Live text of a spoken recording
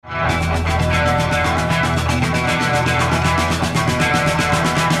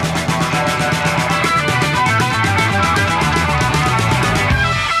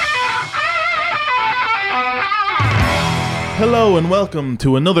and welcome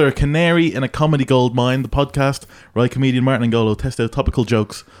to another Canary in a Comedy Gold Mine, the podcast where I, comedian Martin Angolo, test out topical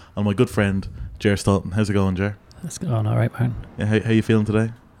jokes on my good friend Ger Staunton. How's it going, Ger? It's going all right, Martin. Yeah, how you feeling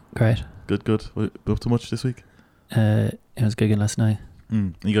today? Great. Good. What, up to much this week? I was gigging last night.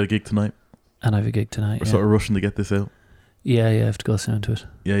 You got a gig tonight? And I have a gig tonight. We're sort of rushing to get this out. Yeah, I have to go soon to it.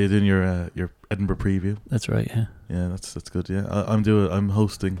 Yeah, you're doing your Edinburgh preview. That's right, yeah. Yeah, that's good. Yeah,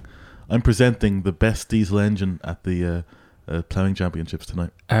 I'm presenting the best diesel engine at the ploughing championships tonight.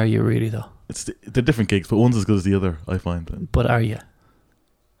 Are you really though? They're different gigs, but one's as good as the other, I find. But are you?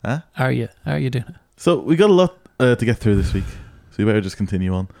 Huh? Are you doing it? So we got a lot to get through this week, so you better just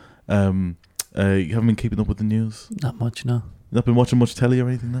continue on. You haven't been keeping up with the news? Not much, no. Not been watching much telly or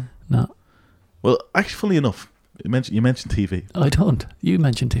anything, no? No. Well, actually, funnily enough, you mentioned TV. I don't. You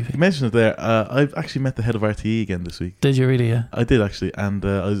mentioned TV. You mentioned it there. I've actually met the head of RTE again this week. Did you really? Yeah. I did actually, and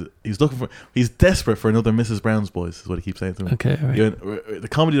he's desperate for another Mrs. Brown's Boys, is what he keeps saying to me. Okay, all right. The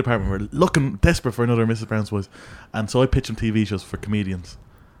comedy department were looking desperate for another Mrs. Brown's Boys, and so I pitched him TV shows for comedians,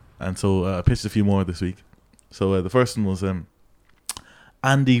 and so I pitched a few more this week. So the first one was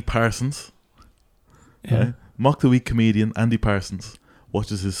Andy Parsons. Yeah. Mock the Week comedian Andy Parsons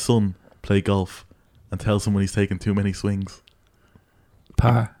watches his son play golf and tells him when he's taken too many swings.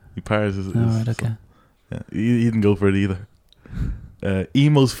 He pars his right, okay. son. Yeah, he didn't go for it either.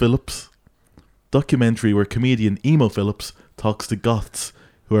 Emos Phillips, documentary where comedian Emo Phillips talks to goths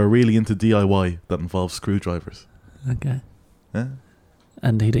who are really into DIY that involves screwdrivers. Okay. Yeah.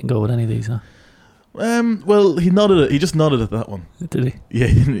 And he didn't go with any of these, huh? Well, he just nodded at that one. Did he? Yeah,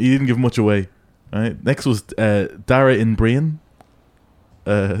 he didn't give much away. Right. Next was Dara in Brian,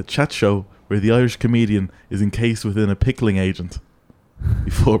 chat show where the Irish comedian is encased within a pickling agent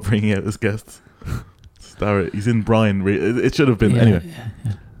before bringing out his guests. Dara, he's in Brian. It should have been anyway.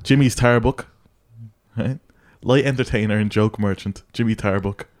 Yeah. Jimmy's Tarbook, right? Light entertainer and joke merchant Jimmy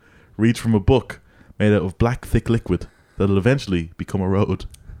Tarbook reads from a book made out of black thick liquid that'll eventually become a road.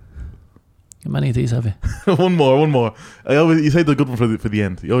 How many of these have you? One more. You say the good one for the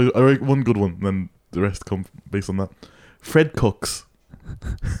end. I write one good one, and then the rest come based on that. Fred Cooks.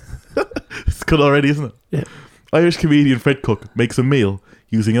 It's good already, isn't it? Yeah. Irish comedian Fred Cook makes a meal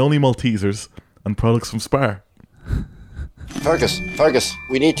using only Maltesers and products from Spar. Fergus,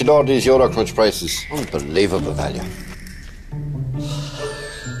 we need to know these Euro Crunch prices. Unbelievable value.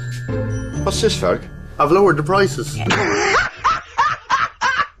 What's this, Ferg? I've lowered the prices.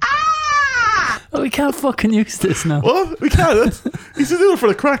 Oh, we can't fucking use this now. What? We can't. He's just doing it for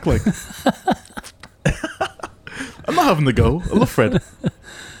the crack, like. I'm not having to go. I love Fred.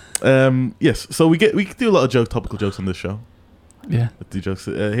 Yes, so we do a lot of topical jokes on this show. Yeah. The jokes.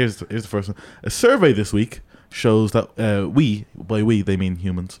 Here's the first one. A survey this week shows that by we they mean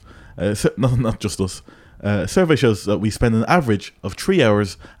humans, not just us. A survey shows that we spend an average of 3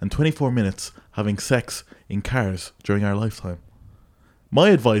 hours and 24 minutes having sex in cars during our lifetime. My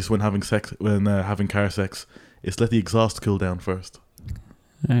advice when having car sex is let the exhaust cool down first.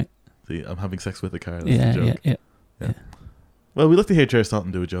 Right. See, I'm having sex with a car. That's the joke. Yeah. Well, we'd like to hear Ger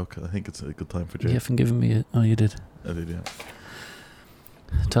Staunton do a joke. I think it's a good time for Ger. You haven't given me it. Oh, you did. I did, yeah.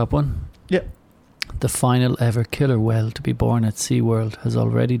 Top one. Yeah. The final ever killer whale to be born at SeaWorld has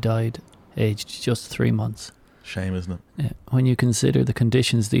already died, aged just 3 months. Shame, isn't it? Yeah. When you consider the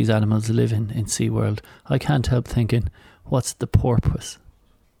conditions these animals live in SeaWorld, I can't help thinking, what's the purpose?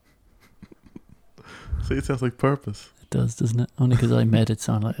 See, it sounds like purpose. It does, doesn't it? Only because I made it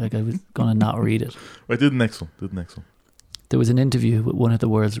sound like I was going to not read it. Right, do the next one. There was an interview with one of the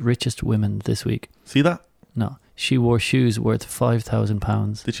world's richest women this week. See that? No. She wore shoes worth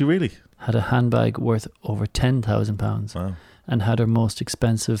 £5,000. Did she really? Had a handbag worth over £10,000. Wow. And had her most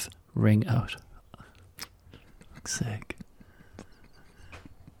expensive ring out. Fuck's sake.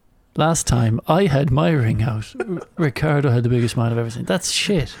 Last time I had my ring out, Ricardo had the biggest smile I've ever seen. That's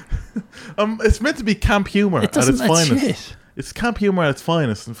shit. It's meant to be camp humour at its finest. Shit. It's camp humour at its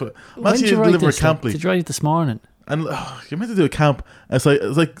finest. When did you write this? Did you write it this morning? And you're meant to do a camp. It's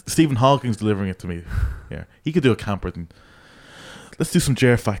like Stephen Hawking's delivering it to me. Yeah, he could do a camper. Let's do some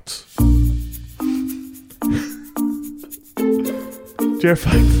Ger facts. Ger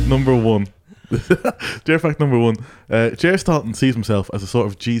fact number one. Ger fact number one. Ger Staunton sees himself as a sort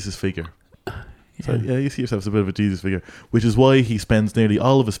of Jesus figure. So, yeah, you see yourself as a bit of a Jesus figure, which is why he spends nearly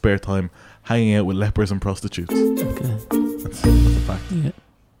all of his spare time hanging out with lepers and prostitutes. Okay. That's a fact. Yeah.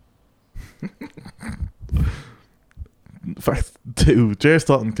 Fact two. Ger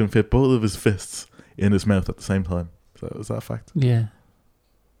Staunton can fit both of his fists in his mouth at the same time. So is that a fact? Yeah.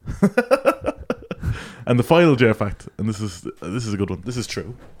 And the final Ger fact, and this is a good one. This is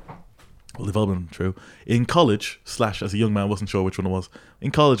true. Well, they've all been true. In college, / as a young man, I wasn't sure which one it was.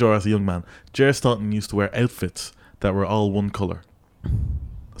 In college or as a young man, Ger Staunton used to wear outfits that were all one colour.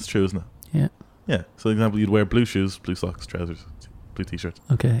 That's true, isn't it? Yeah. Yeah. So, for example, you'd wear blue shoes, blue socks, trousers, blue t-shirt.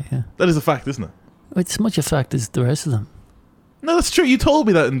 Okay, yeah. That is a fact, isn't it? It's as much a fact as the rest of them. No, that's true. You told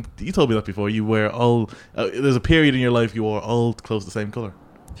me that, and you told me that before. You wear all. There's a period in your life you wore all clothes the same color.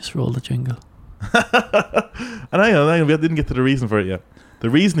 Just roll the jingle. And hang on, we didn't get to the reason for it yet. The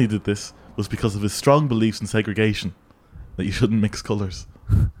reason he did this was because of his strong beliefs in segregation, that you shouldn't mix colors.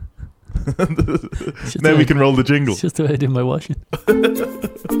 Now we can roll the jingle. It's just the way I do my washing.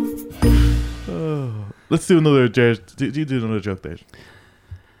 Let's do another. Do you do another joke, Dave?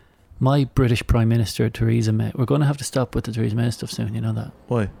 My British Prime Minister, Theresa May. We're going to have to stop with the Theresa May stuff soon, you know that?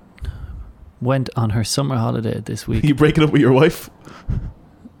 Why? Went on her summer holiday this week. You breaking up with your wife?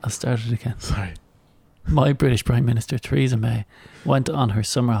 I'll start it again. Sorry. My British Prime Minister, Theresa May, went on her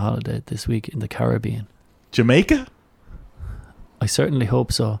summer holiday this week in the Caribbean. Jamaica? I certainly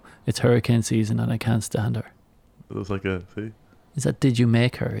hope so. It's hurricane season and I can't stand her. It was like a... See? Is that Did You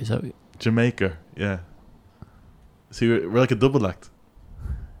Make Her? Is that... Jamaica, yeah. See, we're like a double act.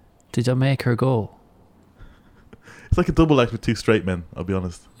 Did I make her go? It's like a double act with two straight men, I'll be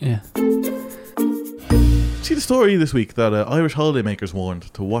honest. Yeah. See the story this week that Irish holidaymakers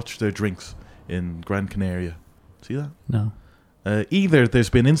warned to watch their drinks in Gran Canaria. See that? No. Either there's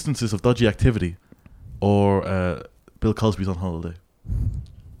been instances of dodgy activity or Bill Cosby's on holiday.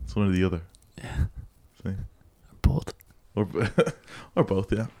 It's one or the other. Yeah. See? Both. Or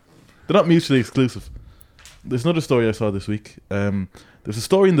both, yeah. They're not mutually exclusive. There's another story I saw this week. There's a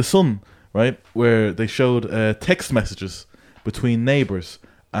story in The Sun, right, where they showed text messages between neighbours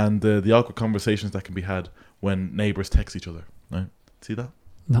and the awkward conversations that can be had when neighbours text each other. Right? See that?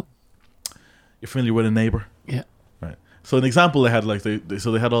 No. You're familiar with a neighbour? Yeah. Right. So an example they had, like they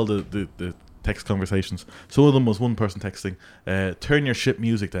had all the text conversations. Some of them was one person texting, "Turn your shit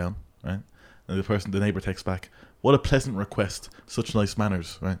music down," right? And the neighbour texts back, "What a pleasant request, such nice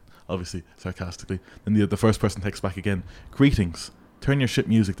manners," right? Obviously sarcastically. Then the first person texts back again, "Greetings. Turn your shit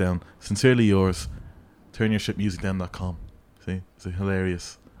music down. Sincerely yours. Turnyourshitmusicdown.com." See, it's a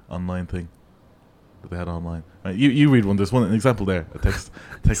hilarious online thing that they had online. Right, you read one. There's an example there. A text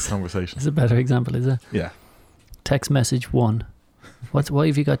conversation. It's a better example, is it? Yeah. Text message 1. Why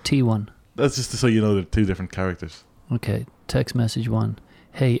have you got T1? That's just so you know they're two different characters. Okay. Text message 1.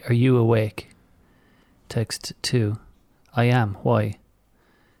 Hey, are you awake? Text 2. I am. Why?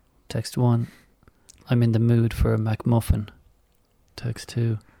 Text 1. I'm in the mood for a McMuffin. Text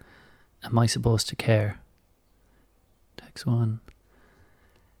 2. Am I supposed to care? Text 1.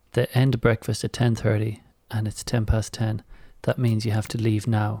 They end breakfast at 10:30 and it's 10:10. That means you have to leave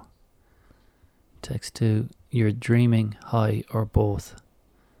now. Text 2. You're dreaming, high, or both.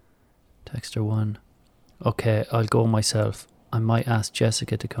 Texter 1. Okay, I'll go myself. I might ask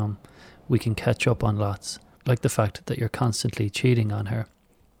Jessica to come. We can catch up on lots, like the fact that you're constantly cheating on her.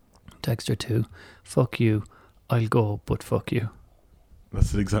 Texter 2. Fuck you. I'll go, but fuck you.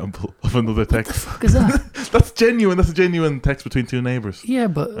 That's an example of another text. What the fuck is that? That's genuine. That's a genuine text between two neighbours. Yeah,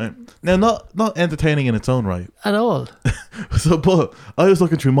 but... Right. Now, not entertaining in its own right. At all. But I was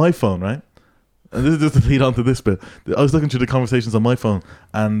looking through my phone, right? And this is just to lead on to this bit. I was looking through the conversations on my phone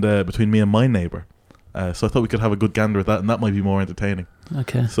and between me and my neighbour. So I thought we could have a good gander at that, and that might be more entertaining.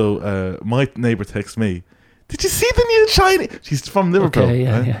 Okay. So my neighbour texts me, "Did you see the new Chinese..." She's from Liverpool. Okay,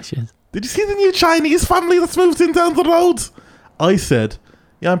 yeah, right? yeah, she is. "Did you see the new Chinese family that's moved in down the road?" I said,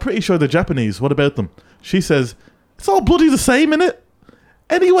 "Yeah, I'm pretty sure they're Japanese. What about them?" She says, "It's all bloody the same, innit?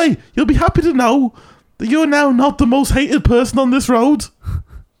 Anyway, you'll be happy to know that you're now not the most hated person on this road."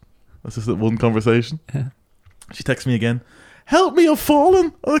 That's just that one conversation. Yeah. She texts me again, "Help me, I've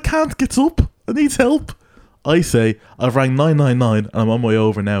fallen. I can't get up. I need help." I say, "I've rang 999 and I'm on my way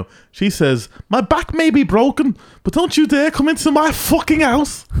over now." She says, "My back may be broken, but don't you dare come into my fucking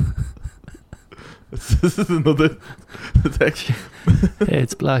house." This is another text. Hey,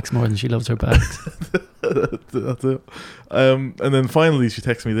 it's blacks more than she loves her backs. That's it. And then finally she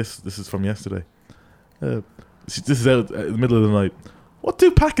texts me this. This is from yesterday. This is out in the middle of the night. "What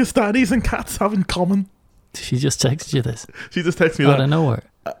do Pakistanis and cats have in common?" She just texted you this. She just texted me Out that. of nowhere.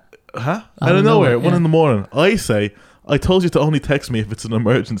 Huh? Out Out of nowhere, 1 yeah. in the morning. I say, "I told you to only text me if it's an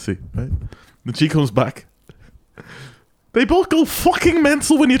emergency." Right? Then she comes back. "They both go fucking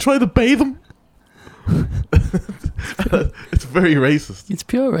mental when you try to bathe them." It's very racist. It's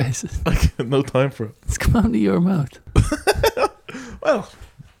pure racist. I got no time for it. It's come out of your mouth. Well,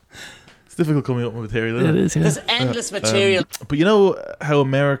 it's difficult coming up with material, It isn't it? is, yeah. There's endless material. But you know how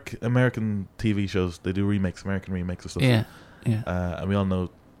American TV shows, they do remakes, American remakes of stuff. Yeah, yeah. And we all know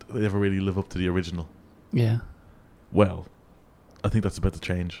never really live up to the original. Yeah. Well, I think that's about to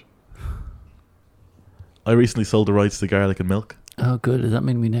change. I recently sold the rights to Garlic and Milk. Oh, good. Does that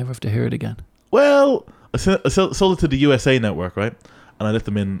mean we never have to hear it again? Well, I sold it to the USA network, right? And I let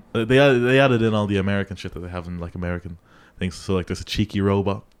them in. They added in all the American shit that they have in like American things. So like there's a cheeky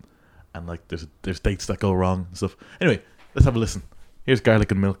robot, and like there's dates that go wrong and stuff. Anyway, let's have a listen. Here's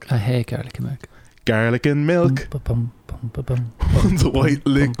Garlic and Milk. I hate garlic and milk. Garlic and milk. One's a white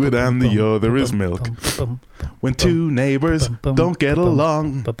liquid and the other is milk. When two neighbors don't get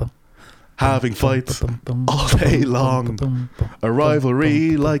along, having fights all day long. A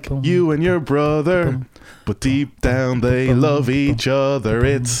rivalry like you and your brother, but deep down they love each other.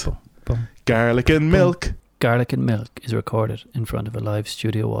 It's Garlic and Milk. Garlic and Milk is recorded in front of a live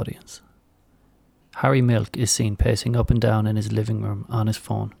studio audience. Harry Milk is seen pacing up and down in his living room on his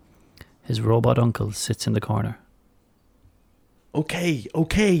phone. His robot uncle sits in the corner. Okay.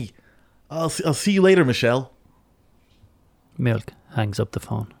 I'll see you later, Michelle. Milk hangs up the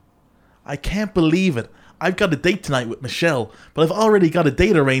phone. I can't believe it. I've got a date tonight with Michelle, but I've already got a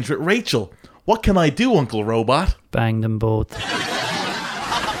date arranged with Rachel. What can I do, Uncle Robot? Bang them both.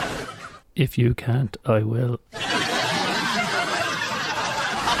 If you can't, I will.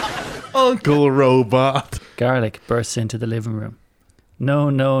 Uncle Robot. Garlic bursts into the living room.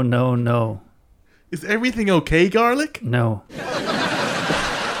 No. Is everything okay, Garlic? No.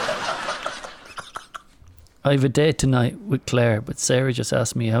 I have a date tonight with Claire, but Sarah just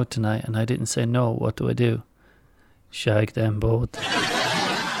asked me out tonight and I didn't say no. What do I do? Shag them both.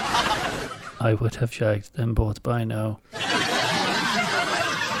 I would have shagged them both by now.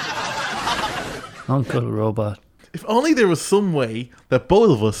 Uncle Robot. If only there was some way that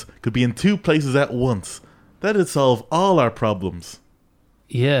both of us could be in two places at once. That'd solve all our problems.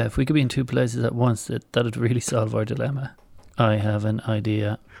 Yeah, if we could be in two places at once, that'd really solve our dilemma. I have an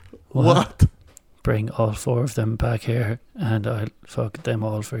idea. What? Bring all four of them back here and I'll fuck them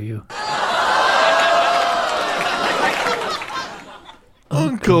all for you.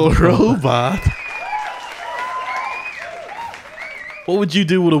 Uncle Robot? What would you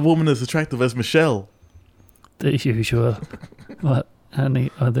do with a woman as attractive as Michelle? The usual. What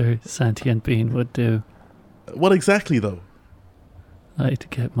any other sentient being would do. What exactly, though? I'd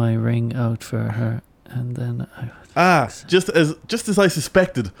get my ring out for her and then I would... just as I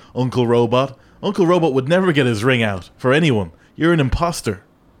suspected, Uncle Robot. Uncle Robot would never get his ring out for anyone. You're an imposter.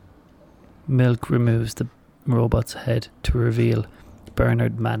 Milk removes the robot's head to reveal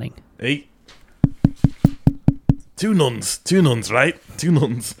Bernard Manning. Hey. Two nuns, right? Two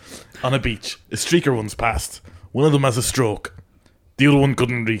nuns on a beach. A streaker runs past. One of them has a stroke. The other one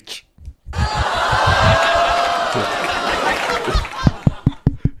couldn't reach.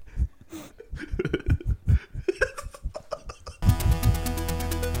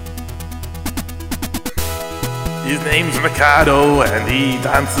 His name's Ricardo and he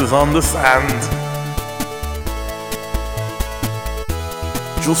dances on the sand.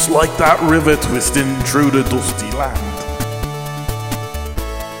 Just like that river twisting through the dusty land.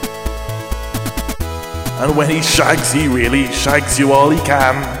 And when he shags, he really shags you all he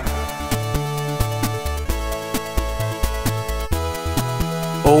can.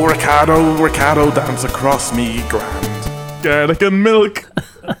 Oh, Ricardo, dance across me grand. Garlic and Milk.